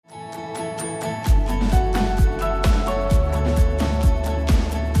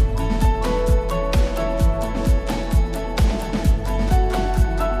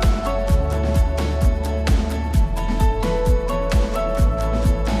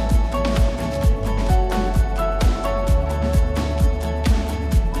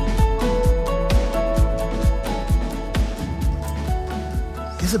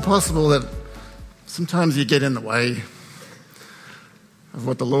Is it possible that sometimes you get in the way of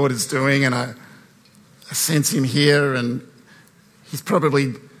what the Lord is doing? And I sense him here, and he's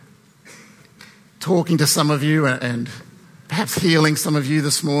probably talking to some of you and perhaps healing some of you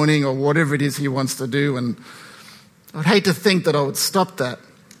this morning, or whatever it is he wants to do. And I'd hate to think that I would stop that.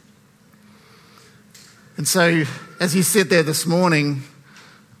 And so as you sit there this morning,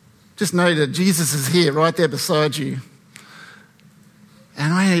 just know that Jesus is here right there beside you.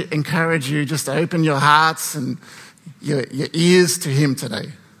 And I encourage you just to open your hearts and your ears to him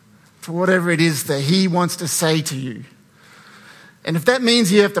today, for whatever it is that he wants to say to you. And if that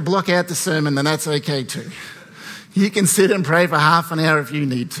means you have to block out the sermon, then that's okay too. You can sit and pray for half an hour if you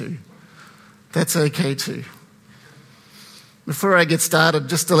need to. That's okay too. Before I get started,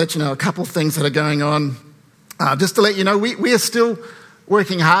 just to let you know a couple of things that are going on. Just to let you know, we are still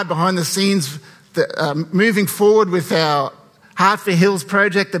working hard behind the scenes, moving forward with our Heart for Hills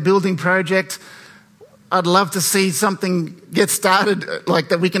project, the building project. I'd love to see something get started like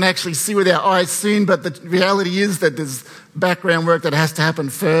that we can actually see with our eyes soon, but the reality is that there's background work that has to happen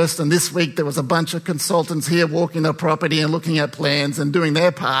first. And this week there was a bunch of consultants here walking the property and looking at plans and doing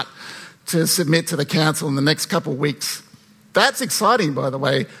their part to submit to the council in the next couple of weeks. That's exciting, by the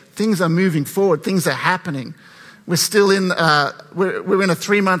way. Things are moving forward. Things are happening. We're still in, we're in a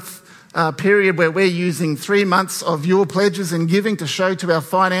 3-month period where we're using 3 months of your pledges and giving to show to our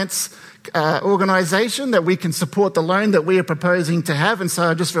finance organisation that we can support the loan that we are proposing to have. And so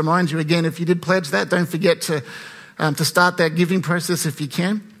I just remind you again, if you did pledge that, don't forget to start that giving process if you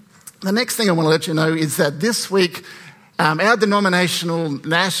can. The next thing I want to let you know is that this week, our denominational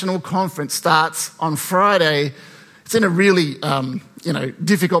national conference starts on Friday. It's in a really,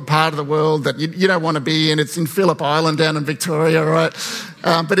 difficult part of the world that you don't want to be in. It's in Phillip Island down in Victoria, right?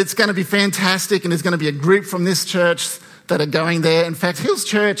 But it's going to be fantastic, and there's going to be a group from this church that are going there. In fact, Hills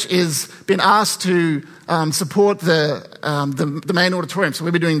Church has been asked to support the main auditorium. So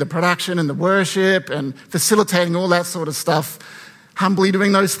we'll be doing the production and the worship and facilitating all that sort of stuff, humbly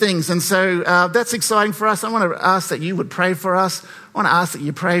doing those things. And so that's exciting for us. I want to ask that you would pray for us. I want to ask that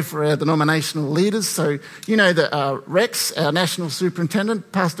you pray for our denominational leaders. So you know that Rex, our national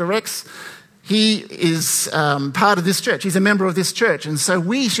superintendent, Pastor Rex, he is part of this church. He's a member of this church. And so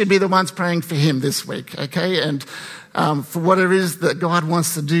we should be the ones praying for him this week, okay? And for whatever it is that God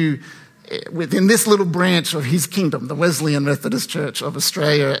wants to do within this little branch of his kingdom, the Wesleyan Methodist Church of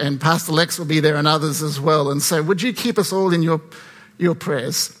Australia. And Pastor Lex will be there and others as well. And so would you keep us all in your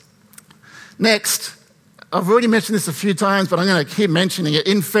prayers? Next, I've already mentioned this a few times, but I'm going to keep mentioning it.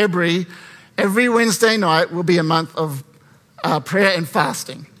 In February, every Wednesday night will be a month of prayer and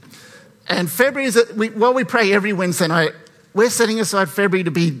fasting. And February is, while we pray every Wednesday night, we're setting aside February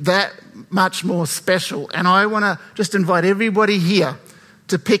to be that much more special. And I want to just invite everybody here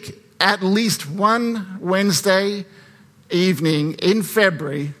to pick at least one Wednesday evening in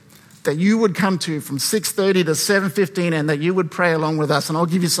February that you would come to from 6:30 to 7:15, and that you would pray along with us. And I'll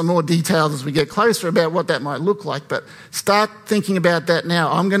give you some more details as we get closer about what that might look like. But start thinking about that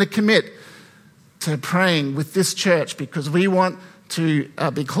now. I'm going to commit to praying with this church because we want to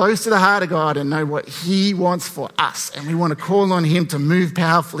be close to the heart of God and know what he wants for us. And we want to call on him to move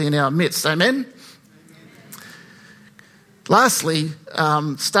powerfully in our midst. Amen? Lastly,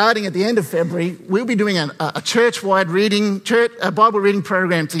 starting at the end of February, we'll be doing a church-wide Bible reading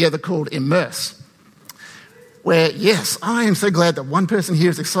program together called Immerse. Where, yes, I am so glad that one person here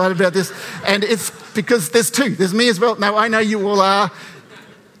is excited about this. And it's because there's two. There's me as well. Now, I know you all are.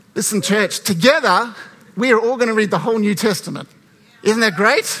 Listen, church, together, we are all going to read the whole New Testament. Isn't that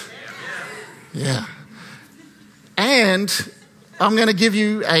great? Yeah. And I'm going to give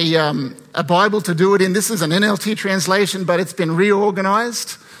you a Bible to do it in. This is an NLT translation, but it's been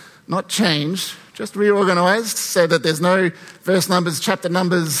reorganized, not changed, just reorganized so that there's no verse numbers, chapter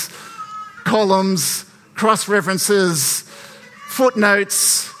numbers, columns, cross-references,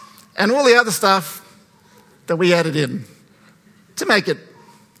 footnotes, and all the other stuff that we added in to make it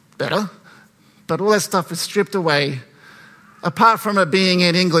better. But all that stuff is stripped away. Apart from it being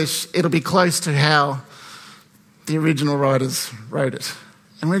in English, it'll be close to how the original writers wrote it.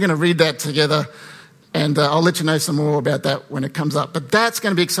 And we're going to read that together, and I'll let you know some more about that when it comes up. But that's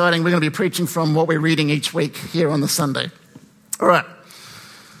going to be exciting. We're going to be preaching from what we're reading each week here on the Sunday. All right.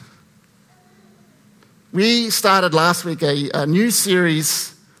 We started last week a new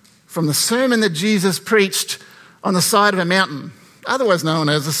series from the sermon that Jesus preached on the side of a mountain, otherwise known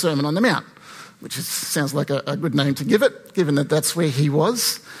as the Sermon on the Mount, which sounds like a good name to give it, given that that's where he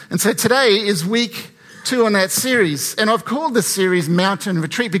was. And so today is week two on that series. And I've called this series Mountain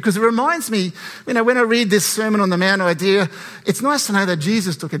Retreat because it reminds me, when I read this Sermon on the Mount idea, it's nice to know that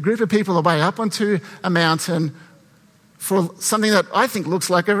Jesus took a group of people away up onto a mountain for something that I think looks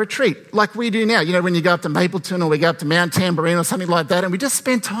like a retreat, like we do now. When you go up to Mapleton or we go up to Mount Tamborine or something like that, and we just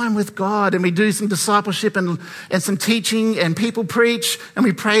spend time with God and we do some discipleship and some teaching and people preach and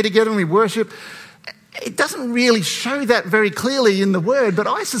we pray together and we worship. It doesn't really show that very clearly in the Word, but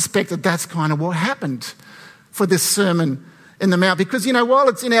I suspect that that's kind of what happened for this Sermon in the Mount. Because, while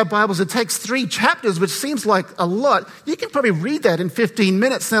it's in our Bibles, it takes 3 chapters, which seems like a lot. You can probably read that in 15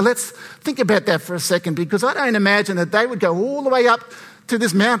 minutes. Now, let's think about that for a second, because I don't imagine that they would go all the way up to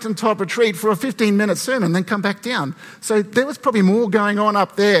this mountaintop retreat for a 15-minute sermon and then come back down. So there was probably more going on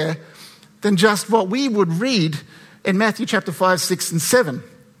up there than just what we would read in Matthew chapter 5, 6, and 7.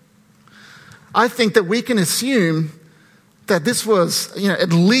 I think that we can assume that this was,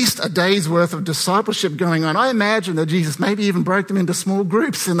 at least a day's worth of discipleship going on. I imagine that Jesus maybe even broke them into small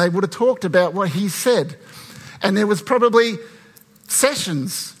groups and they would have talked about what he said. And there was probably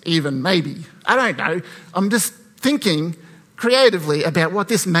sessions even, maybe. I don't know. I'm just thinking creatively about what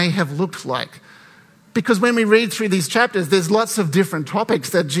this may have looked like. Because when we read through these chapters, there's lots of different topics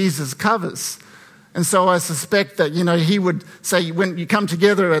that Jesus covers. And so I suspect that, he would say, when you come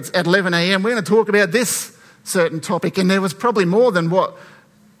together at 11 a.m., we're going to talk about this certain topic. And there was probably more than what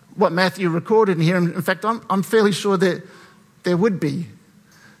Matthew recorded in here. In fact, I'm fairly sure that there would be.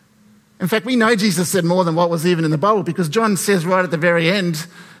 In fact, we know Jesus said more than what was even in the Bible, because John says right at the very end,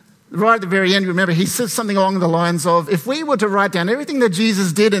 remember, he says something along the lines of, if we were to write down everything that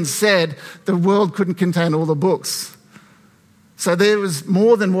Jesus did and said, the world couldn't contain all the books. So there was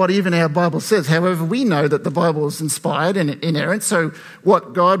more than what even our Bible says. However, we know that the Bible is inspired and inerrant. So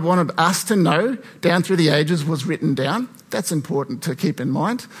what God wanted us to know down through the ages was written down. That's important to keep in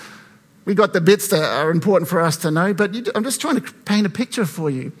mind. We got the bits that are important for us to know, but I'm just trying to paint a picture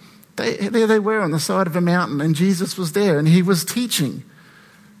for you. There they were on the side of a mountain, and Jesus was there, and he was teaching,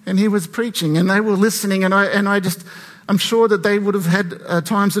 and he was preaching, and they were listening, and I'm sure that they would have had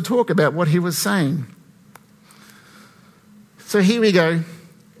times to talk about what he was saying. So here we go.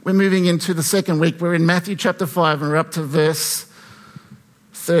 We're moving into the second week. We're in Matthew chapter 5 and we're up to verse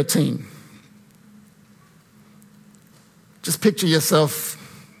 13. Just picture yourself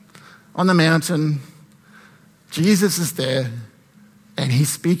on the mountain. Jesus is there and he's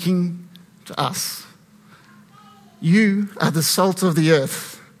speaking to us. You are the salt of the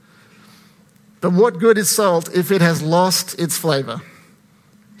earth. But what good is salt if it has lost its flavour?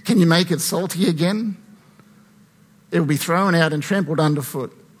 Can you make it salty again? It will be thrown out and trampled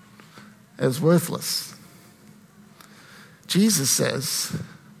underfoot as worthless. Jesus says,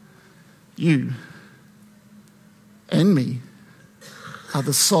 you and me are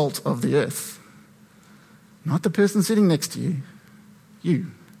the salt of the earth. Not the person sitting next to you. You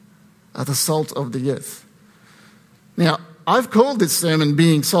are the salt of the earth. Now, I've called this sermon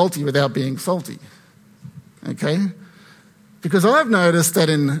Being Salty Without Being Salty. Okay? Because I've noticed that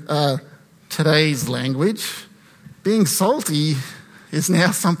in today's language, being salty is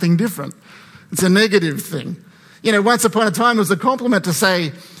now something different. It's a negative thing. Once upon a time it was a compliment to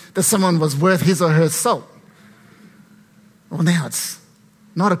say that someone was worth his or her salt. Well, now it's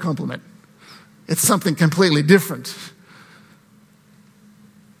not a compliment. It's something completely different.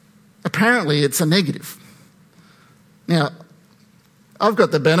 Apparently, it's a negative. Now, I've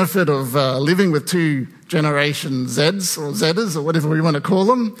got the benefit of living with 2 Generation Zs or Zers or whatever we want to call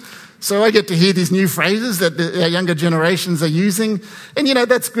them. So I get to hear these new phrases that our younger generations are using. And,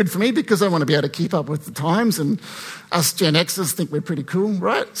 that's good for me because I want to be able to keep up with the times. And us Gen Xers think we're pretty cool,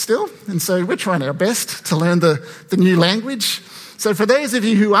 right, still? And so we're trying our best to learn the new language. So for those of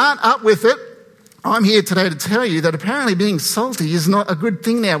you who aren't up with it, I'm here today to tell you that apparently being salty is not a good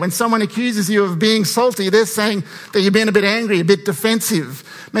thing now. When someone accuses you of being salty, they're saying that you're being a bit angry, a bit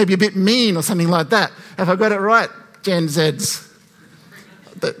defensive, maybe a bit mean or something like that. Have I got it right, Gen Zs?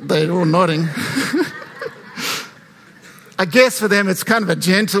 They're all nodding. I guess for them it's kind of a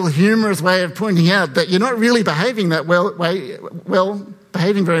gentle, humorous way of pointing out that you're not really behaving that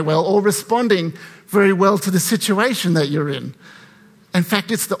behaving very well or responding very well to the situation that you're in. In fact,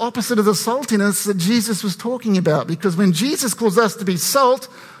 it's the opposite of the saltiness that Jesus was talking about, because when Jesus calls us to be salt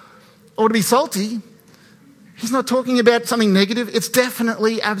or to be salty, he's not talking about something negative. It's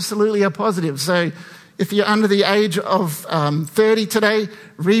definitely, absolutely a positive. So if you're under the age of 30 today,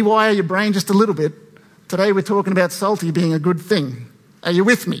 rewire your brain just a little bit. Today we're talking about salty being a good thing. Are you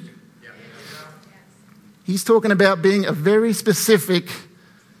with me? Yep. He's talking about being a very specific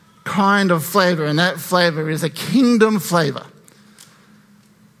kind of flavour, and that flavour is a kingdom flavour.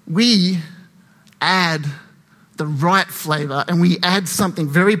 We add the right flavor and we add something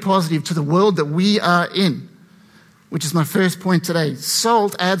very positive to the world that we are in, which is my first point today.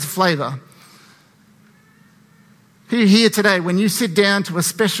 Salt adds flavor. Who here today, when you sit down to a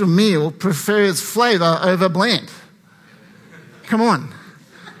special meal, prefers flavor over bland? Come on.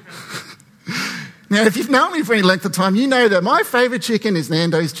 Now, if you've known me for any length of time, you know that my favourite chicken is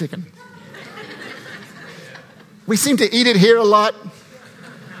Nando's chicken. We seem to eat it here a lot.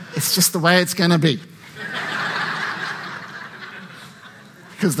 It's just the way it's going to be.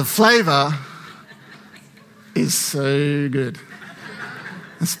 Because the flavour is so good.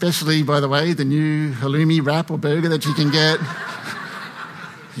 Especially, by the way, the new halloumi wrap or burger that you can get.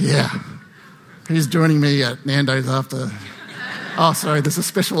 Yeah. Who's joining me at Nando's after? Oh, sorry, there's a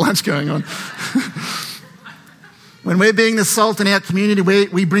special lunch going on. When we're being the salt in our community,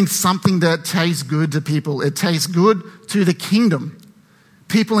 we bring something that tastes good to people. It tastes good to the kingdom.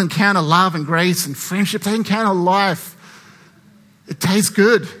 People encounter love and grace and friendship. They encounter life. It tastes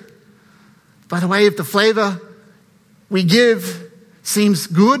good. By the way, if the flavour we give seems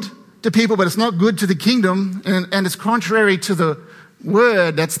good to people, but it's not good to the kingdom, and it's contrary to the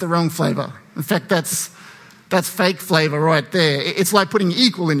word, that's the wrong flavour. In fact, that's fake flavour right there. It's like putting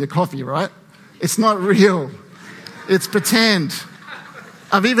equal in your coffee, right? It's not real. It's pretend.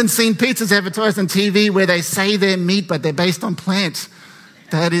 I've even seen pizzas advertised on TV where they say they're meat, but they're based on plant.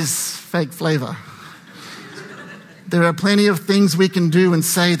 That is fake flavour. There are plenty of things we can do and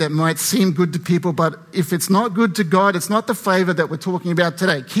say that might seem good to people, but if it's not good to God, it's not the flavour that we're talking about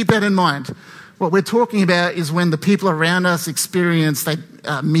today. Keep that in mind. What we're talking about is when the people around us experience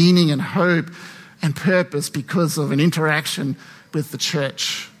that meaning and hope and purpose because of an interaction with the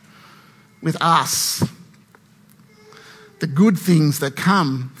church, with us. The good things that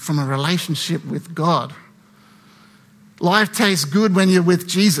come from a relationship with God. Life tastes good when you're with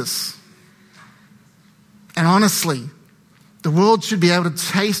Jesus. And honestly, the world should be able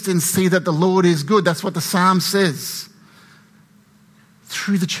to taste and see that the Lord is good. That's what the Psalm says.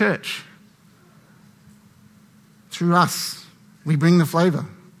 Through the church. Through us. We bring the flavour.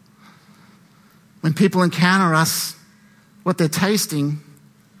 When people encounter us, what they're tasting,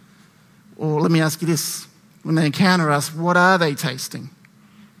 or let me ask you this, when they encounter us, what are they tasting?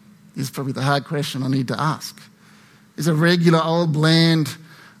 Is probably the hard question I need to ask. Is it regular old bland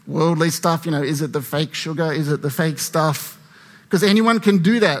worldly stuff? Is it the fake sugar? Is it the fake stuff? Because anyone can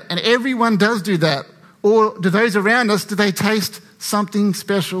do that, and everyone does do that. Or do those around us, do they taste something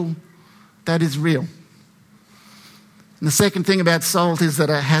special that is real? And the second thing about salt is that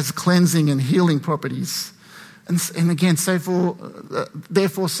it has cleansing and healing properties. And again,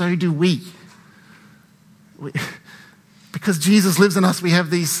 therefore so do we. Because Jesus lives in us, we have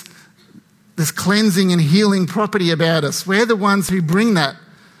this cleansing and healing property about us. We're the ones who bring that.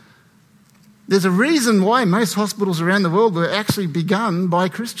 There's a reason why most hospitals around the world were actually begun by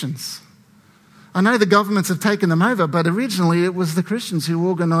Christians. I know the governments have taken them over, but originally it was the Christians who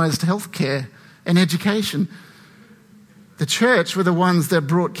organised healthcare and education. The church were the ones that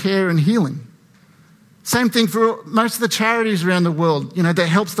brought care and healing. Same thing for most of the charities around the world, that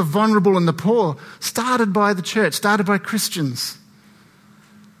helps the vulnerable and the poor, started by the church, started by Christians.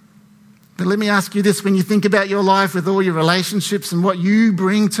 But let me ask you this, when you think about your life with all your relationships and what you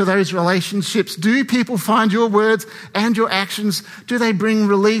bring to those relationships, do people find your words and your actions, do they bring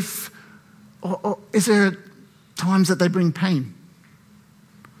relief? Or is there times that they bring pain?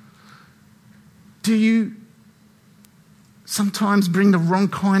 Do you sometimes bring the wrong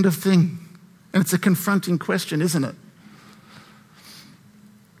kind of thing? And it's a confronting question, isn't it?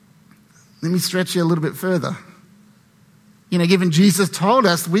 Let me stretch you a little bit further. Given Jesus told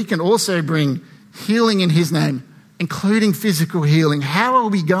us we can also bring healing in his name, including physical healing. How are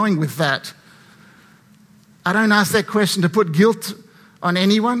we going with that? I don't ask that question to put guilt on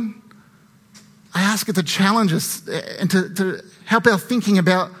anyone. I ask it to challenge us and to help our thinking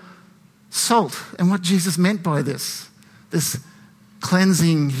about salt and what Jesus meant by this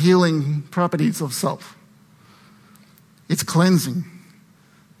cleansing, healing properties of salt. It's cleansing.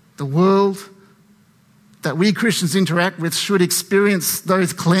 The world that we Christians interact with should experience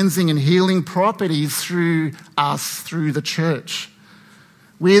those cleansing and healing properties through us, through the church.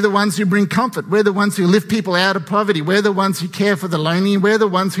 We're the ones who bring comfort. We're the ones who lift people out of poverty. We're the ones who care for the lonely. We're the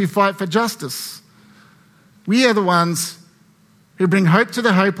ones who fight for justice. We are the ones who bring hope to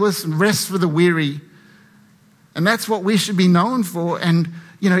the hopeless and rest for the weary. And that's what we should be known for. And,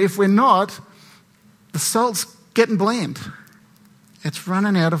 if we're not, the salt's getting bland. It's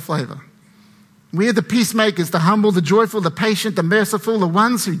running out of flavour. We're the peacemakers, the humble, the joyful, the patient, the merciful, the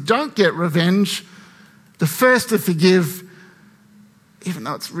ones who don't get revenge, the first to forgive, even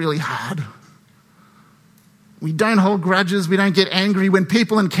though it's really hard. We don't hold grudges. We don't get angry. When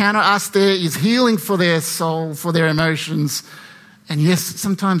people encounter us, there is healing for their soul, for their emotions, and yes,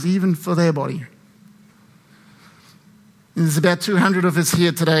 sometimes even for their body. And there's about 200 of us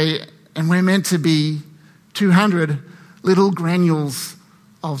here today, and we're meant to be 200 little granules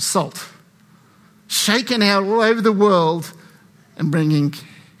of salt, shaken out all over the world and bringing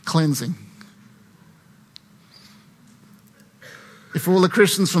cleansing. If all the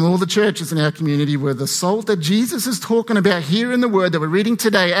Christians from all the churches in our community were the salt that Jesus is talking about here in the Word that we're reading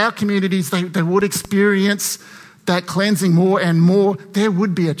today, our communities, they would experience that cleansing more and more. There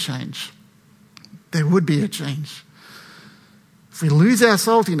would be a change. There would be a change. If we lose our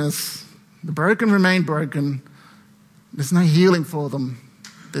saltiness, the broken remain broken. There's no healing for them.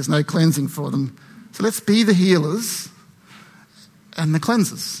 There's no cleansing for them. So let's be the healers and the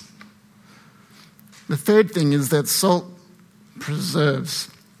cleansers. The third thing is that salt preserves.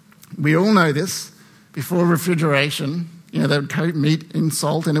 We all know this. Before refrigeration, they would coat meat in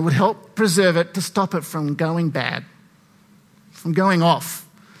salt and it would help preserve it to stop it from going bad, from going off.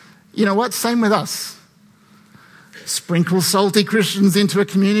 You know what? Same with us. Sprinkle salty Christians into a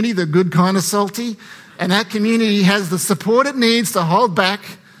community, the good kind of salty, and that community has the support it needs to hold back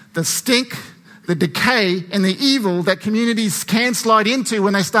the stink, the decay, and the evil that communities can slide into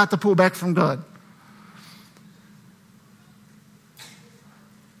when they start to pull back from God.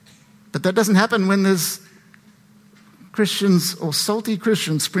 But that doesn't happen when there's Christians or salty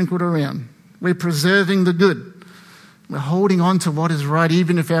Christians sprinkled around. We're preserving the good. We're holding on to what is right,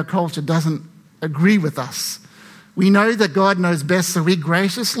 even if our culture doesn't agree with us. We know that God knows best, so we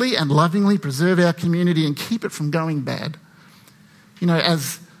graciously and lovingly preserve our community and keep it from going bad.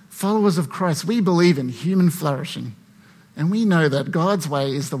 As followers of Christ, we believe in human flourishing, and we know that God's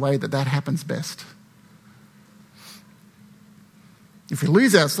way is the way that happens best. If we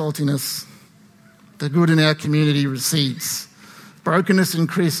lose our saltiness, the good in our community recedes. Brokenness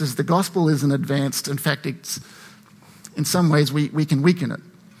increases. The gospel isn't advanced. In fact, in some ways, we can weaken it.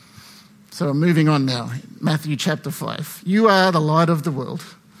 So I'm moving on now. Matthew chapter 5. You are the light of the world.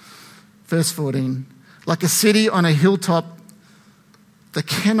 Verse 14. Like a city on a hilltop that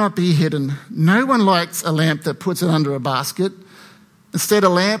cannot be hidden. No one lights a lamp that puts it under a basket. Instead, a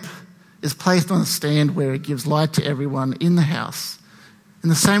lamp is placed on a stand where it gives light to everyone in the house. In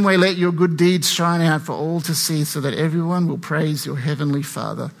the same way, let your good deeds shine out for all to see so that everyone will praise your heavenly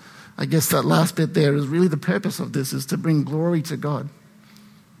Father. I guess that last bit there is really the purpose of this, is to bring glory to God,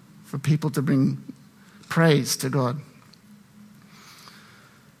 for people to bring praise to God.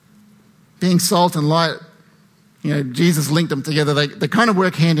 Being salt and light, Jesus linked them together. They kind of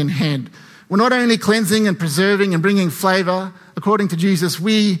work hand in hand. We're not only cleansing and preserving and bringing flavour. According to Jesus,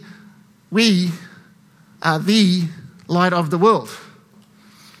 we are the light of the world.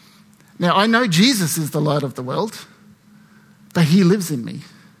 Now, I know Jesus is the light of the world, but he lives in me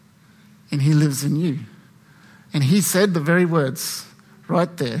and he lives in you. And he said the very words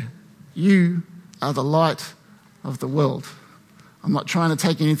right there, you are the light of the world. I'm not trying to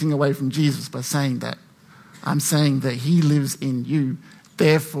take anything away from Jesus by saying that. I'm saying that he lives in you,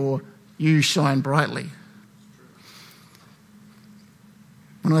 therefore you shine brightly.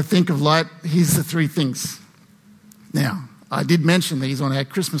 When I think of light, here's the three things. Now, I did mention these on our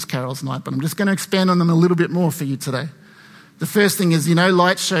Christmas carols night, but I'm just going to expand on them a little bit more for you today. The first thing is,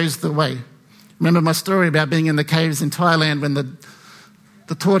 light shows the way. Remember my story about being in the caves in Thailand when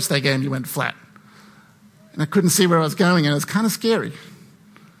the torch they gave me went flat. And I couldn't see where I was going, and it was kind of scary.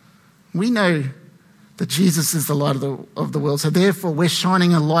 We know that Jesus is the light of the world, so therefore we're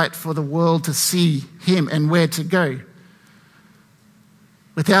shining a light for the world to see him and where to go.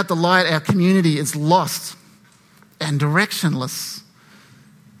 Without the light, our community is lost and directionless.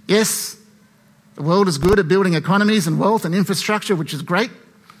 Yes, the world is good at building economies and wealth and infrastructure, which is great.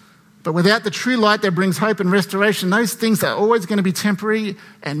 But without the true light that brings hope and restoration, those things are always going to be temporary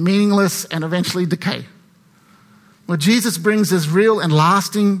and meaningless and eventually decay. What Jesus brings is real and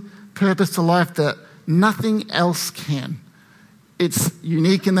lasting purpose to life that nothing else can. It's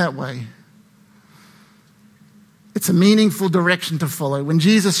unique in that way. It's a meaningful direction to follow. When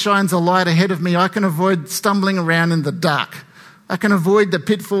Jesus shines a light ahead of me, I can avoid stumbling around in the dark. I can avoid the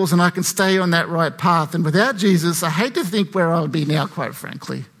pitfalls and I can stay on that right path. And without Jesus, I hate to think where I would be now, quite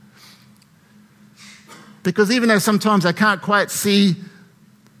frankly. Because even though sometimes I can't quite see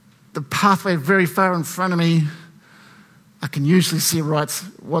the pathway very far in front of me, I can usually see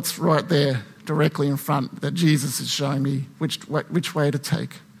what's right there directly in front, that Jesus is showing me which way to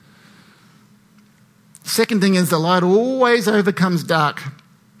take. Second thing is, the light always overcomes dark.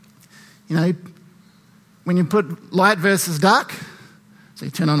 When you put light versus dark, so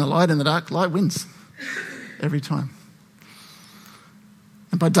you turn on the light in the dark, light wins. every time.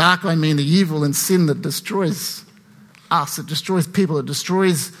 And by dark, I mean the evil and sin that destroys us, it destroys people, it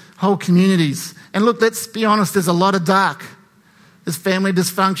destroys whole communities. And look, let's be honest, there's a lot of dark. There's family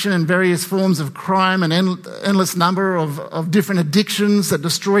dysfunction and various forms of crime, an endless number of different addictions that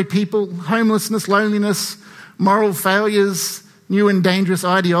destroy people, homelessness, loneliness, moral failures, new and dangerous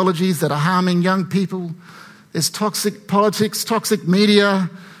ideologies that are harming young people. There's toxic politics, toxic media,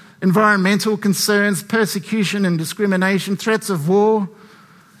 environmental concerns, persecution and discrimination, threats of war.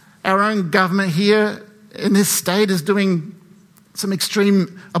 Our own government here in this state is doing some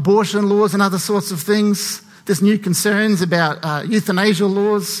extreme abortion laws and other sorts of things. There's new concerns about euthanasia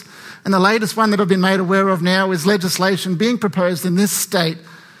laws. And the latest one that I've been made aware of now is legislation being proposed in this state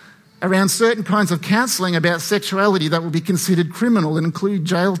around certain kinds of counselling about sexuality that will be considered criminal and include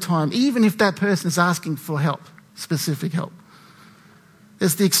jail time, even if that person is asking for help, specific help.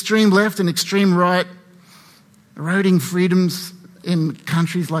 There's the extreme left and extreme right eroding freedoms in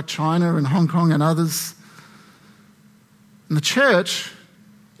countries like China and Hong Kong and others. And the church,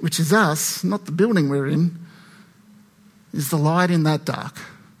 which is us, not the building we're in, is the light in that dark.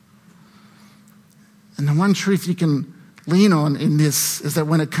 And the one truth you can lean on in this is that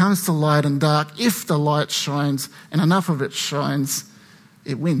when it comes to light and dark, if the light shines and enough of it shines,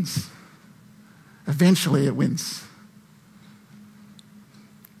 it wins. Eventually it wins.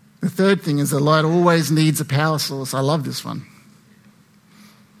 The third thing is that light always needs a power source. I love this one.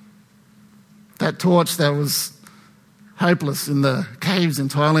 That torch that was hopeless in the caves in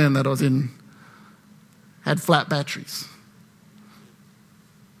Thailand that I was in had flat batteries.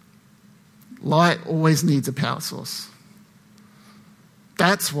 Light always needs a power source.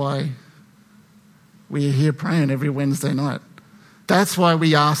 That's why we are here praying every Wednesday night. That's why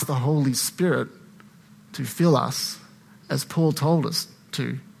we ask the Holy Spirit to fill us, as Paul told us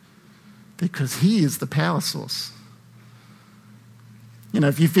to, because he is the power source. You know,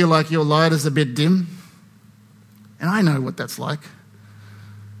 if you feel like your light is a bit dim, and I know what that's like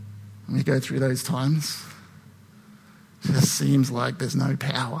when we go through those times, it just seems like there's no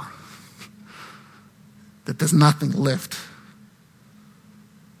power, that there's nothing left.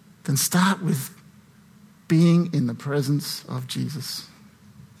 Then start with being in the presence of Jesus.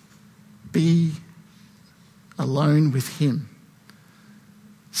 Be alone with him.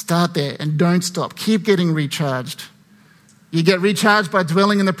 Start there and don't stop. Keep getting recharged. You get recharged by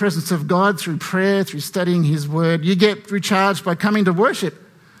dwelling in the presence of God through prayer, through studying his word. You get recharged by coming to worship.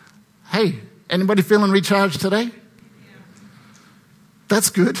 Hey, anybody feeling recharged today? That's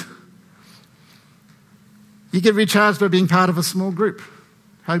good. You get recharged by being part of a small group,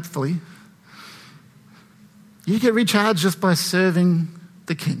 hopefully. You get recharged just by serving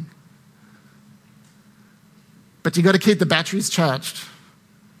the King. But you've got to keep the batteries charged.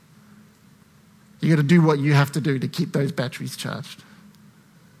 You've got to do what you have to do to keep those batteries charged.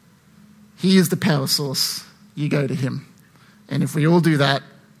 He is the power source. You go to him. And if we all do that,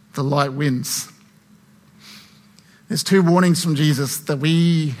 the light wins. There's two warnings from Jesus that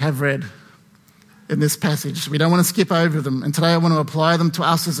we have read in this passage. We don't want to skip over them. And today I want to apply them to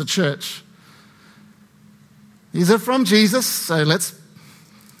us as a church. These are from Jesus, so let's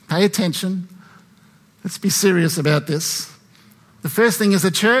pay attention. Let's be serious about this. The first thing is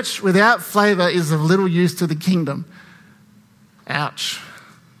a church without flavour is of little use to the kingdom. Ouch.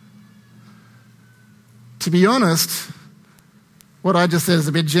 To be honest, what I just said is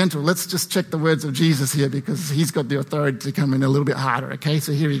a bit gentle. Let's just check the words of Jesus here because he's got the authority to come in a little bit harder, okay?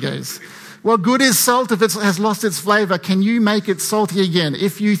 So here he goes. What good is salt if it has lost its flavour? Can you make it salty again?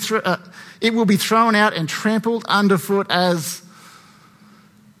 If you it will be thrown out and trampled underfoot as...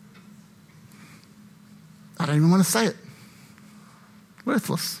 I don't even want to say it.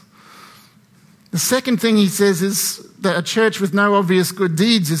 Worthless. The second thing he says is that a church with no obvious good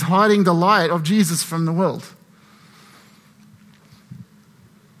deeds is hiding the light of Jesus from the world.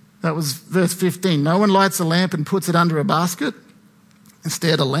 That was verse 15. No one lights a lamp and puts it under a basket.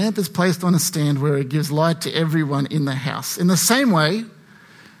 Instead, a lamp is placed on a stand where it gives light to everyone in the house. In the same way,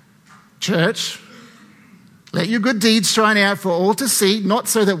 church, let your good deeds shine out for all to see, not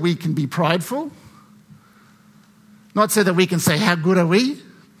so that we can be prideful, not so that we can say, how good are we?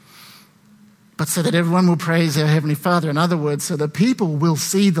 But so that everyone will praise our Heavenly Father. In other words, so that people will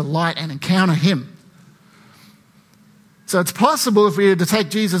see the light and encounter him. So it's possible, if we were to take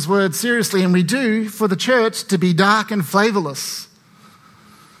Jesus' word seriously, and we do, for the church to be dark and flavourless.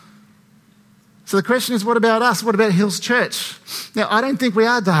 So the question is, what about us? What about Hills Church? Now, I don't think we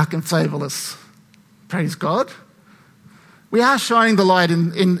are dark and flavourless. Praise God. We are shining the light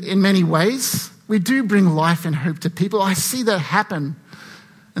in many ways. We do bring life and hope to people. I see that happen.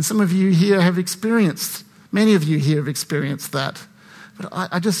 And some of you here have experienced Many of you here have experienced that. But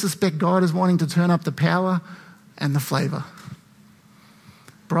I just suspect God is wanting to turn up the power and the flavour.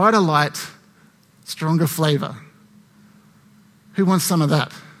 Brighter light, stronger flavour. Who wants some of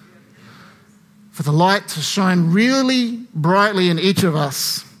that? For the light to shine really brightly in each of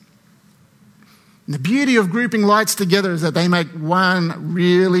us. And the beauty of grouping lights together is that they make one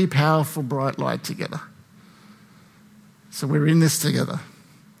really powerful bright light together. So we're in this together.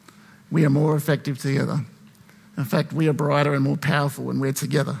 We are more effective together. In fact, we are brighter and more powerful when we're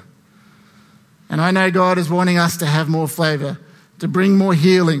together. And I know God is wanting us to have more flavour, to bring more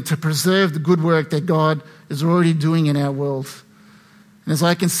healing, to preserve the good work that God is already doing in our world. And as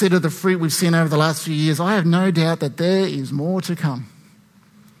I consider the fruit we've seen over the last few years, I have no doubt that there is more to come.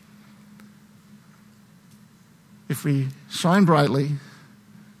 If we shine brightly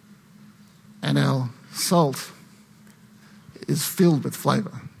and our salt is filled with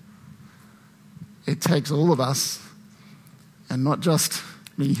flavour, it takes all of us, and not just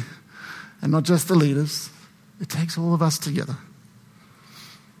me, and not just the leaders, it takes all of us together.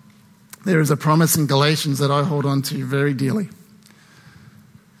 There is a promise in Galatians that I hold on to very dearly.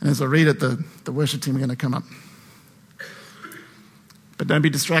 And as I read it, the worship team are going to come up. But don't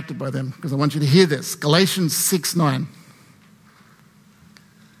be distracted by them, because I want you to hear this. Galatians 6:9.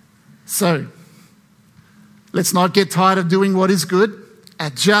 So, let's not get tired of doing what is good.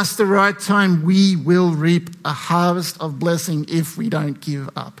 At just the right time, we will reap a harvest of blessing if we don't give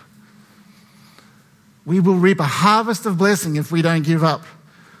up. We will reap a harvest of blessing if we don't give up.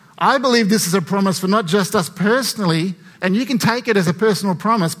 I believe this is a promise for not just us personally, and you can take it as a personal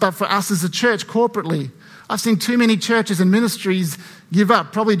promise, but for us as a church corporately. I've seen too many churches and ministries give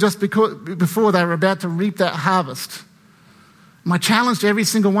up, probably just before they were about to reap that harvest. My challenge to every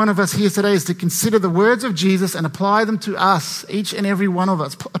single one of us here today is to consider the words of Jesus and apply them to us, each and every one of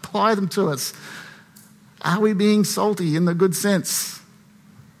us. Apply them to us. Are we being salty in the good sense?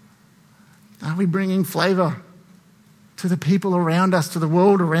 Are we bringing flavour to the people around us, to the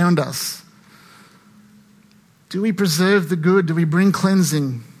world around us? Do we preserve the good? Do we bring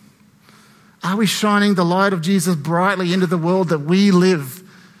cleansing? Are we shining the light of Jesus brightly into the world that we live?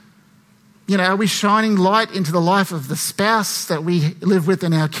 Are we shining light into the life of the spouse that we live with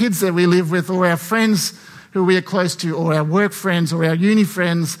and our kids that we live with, or our friends who we are close to, or our work friends, or our uni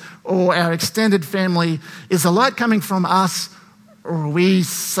friends, or our extended family? Is the light coming from us, or are we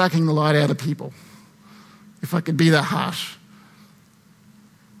sucking the light out of people? If I could be that harsh.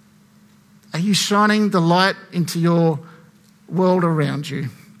 Are you shining the light into your world around you?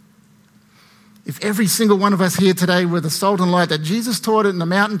 If every single one of us here today were the salt and light that Jesus taught in the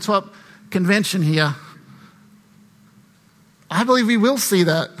mountaintop convention here, I believe we will see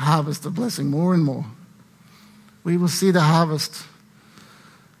that harvest of blessing more and more. We will see the harvest.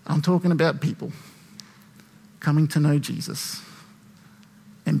 I'm talking about people coming to know Jesus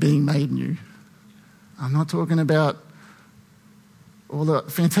and being made new. I'm not talking about all the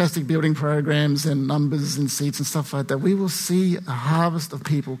fantastic building programs and numbers and seats and stuff like that. We will see a harvest of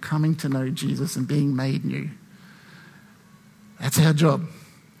people coming to know Jesus and being made new. That's our job.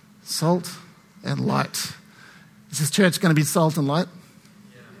 Salt and light. Is this church going to be salt and light?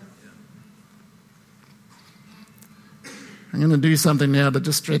 I'm going to do something now to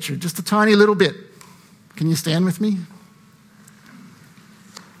just stretch you just a tiny little bit. Can you stand with me?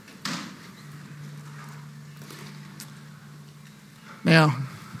 Now,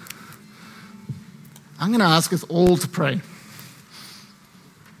 I'm going to ask us all to pray.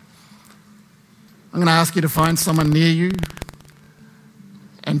 I'm going to ask you to find someone near you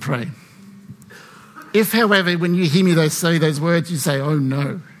and pray. If, however, when you hear me say those words, you say, oh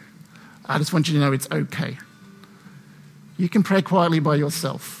no, I just want you to know it's okay. You can pray quietly by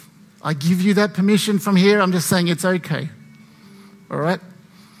yourself. I give you that permission from here. I'm just saying it's okay. All right?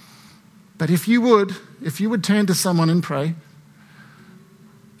 But if you would turn to someone and pray,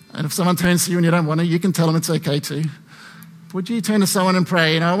 and if someone turns to you and you don't want to, you can tell them it's okay too. Would you turn to someone and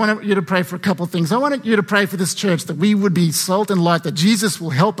pray? I want you to pray for a couple of things. I want you to pray for this church, that we would be salt and light, that Jesus will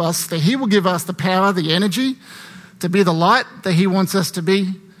help us, that he will give us the power, the energy to be the light that he wants us to be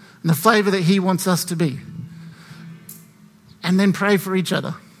and the flavour that he wants us to be. And then pray for each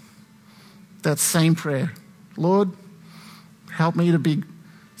other. That same prayer. Lord, help me to be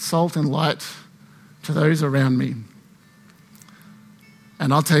salt and light to those around me.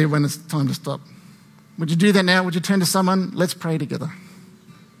 And I'll tell you when it's time to stop. Would you do that now? Would you turn to someone? Let's pray together.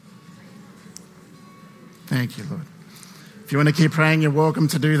 Thank you, Lord. If you want to keep praying, you're welcome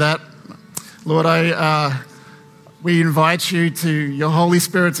to do that. Lord, we invite you to your Holy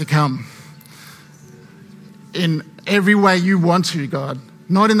Spirit to come in every way you want to, God.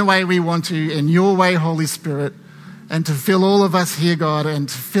 not in the way we want to, in your way, Holy Spirit, and to fill all of us here, God, and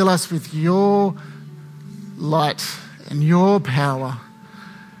to fill us with your light and your power.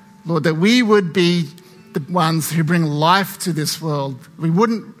 Lord, that we would be the ones who bring life to this world. We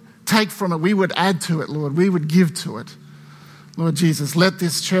wouldn't take from it, we would add to it, Lord. We would give to it. Lord Jesus, let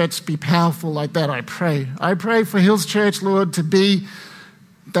this church be powerful like that, I pray. I pray for Hills Church, Lord, to be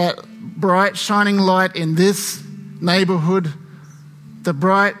that bright, shining light in this neighbourhood, the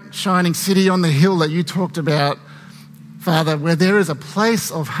bright, shining city on the hill that you talked about, Father, where there is a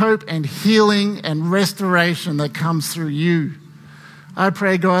place of hope and healing and restoration that comes through you. I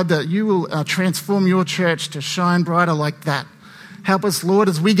pray, God, that you will transform your church to shine brighter like that. Help us, Lord,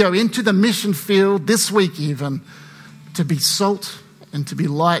 as we go into the mission field this week even, to be salt and to be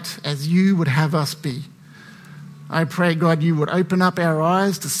light as you would have us be. I pray, God, you would open up our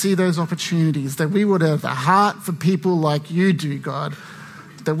eyes to see those opportunities, that we would have a heart for people like you do, God,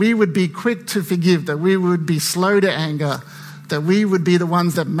 that we would be quick to forgive, that we would be slow to anger, that we would be the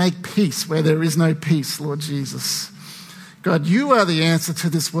ones that make peace where there is no peace, Lord Jesus. God, you are the answer to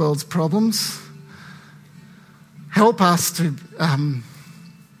this world's problems. Help us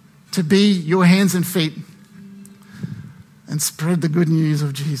to be your hands and feet and spread the good news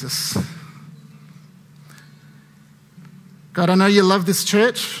of Jesus. God, I know you love this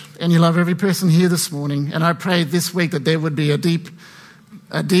church and you love every person here this morning, and I pray this week that there would be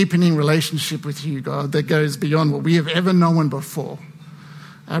a deepening relationship with you, God, that goes beyond what we have ever known before.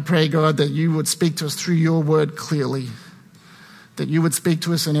 I pray, God, that you would speak to us through your word clearly, that you would speak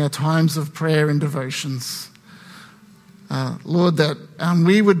to us in our times of prayer and devotions. Lord, that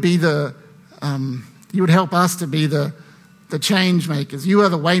we would be you would help us to be the change makers. You are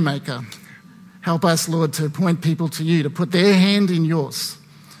the way maker. Help us, Lord, to point people to you, to put their hand in yours.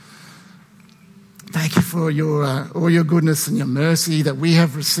 Thank you for all your goodness and your mercy that we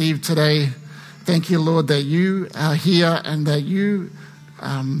have received today. Thank you, Lord, that you are here and that you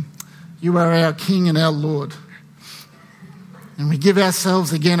are our King and our Lord. And we give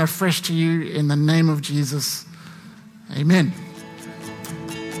ourselves again afresh to you in the name of Jesus. Amen.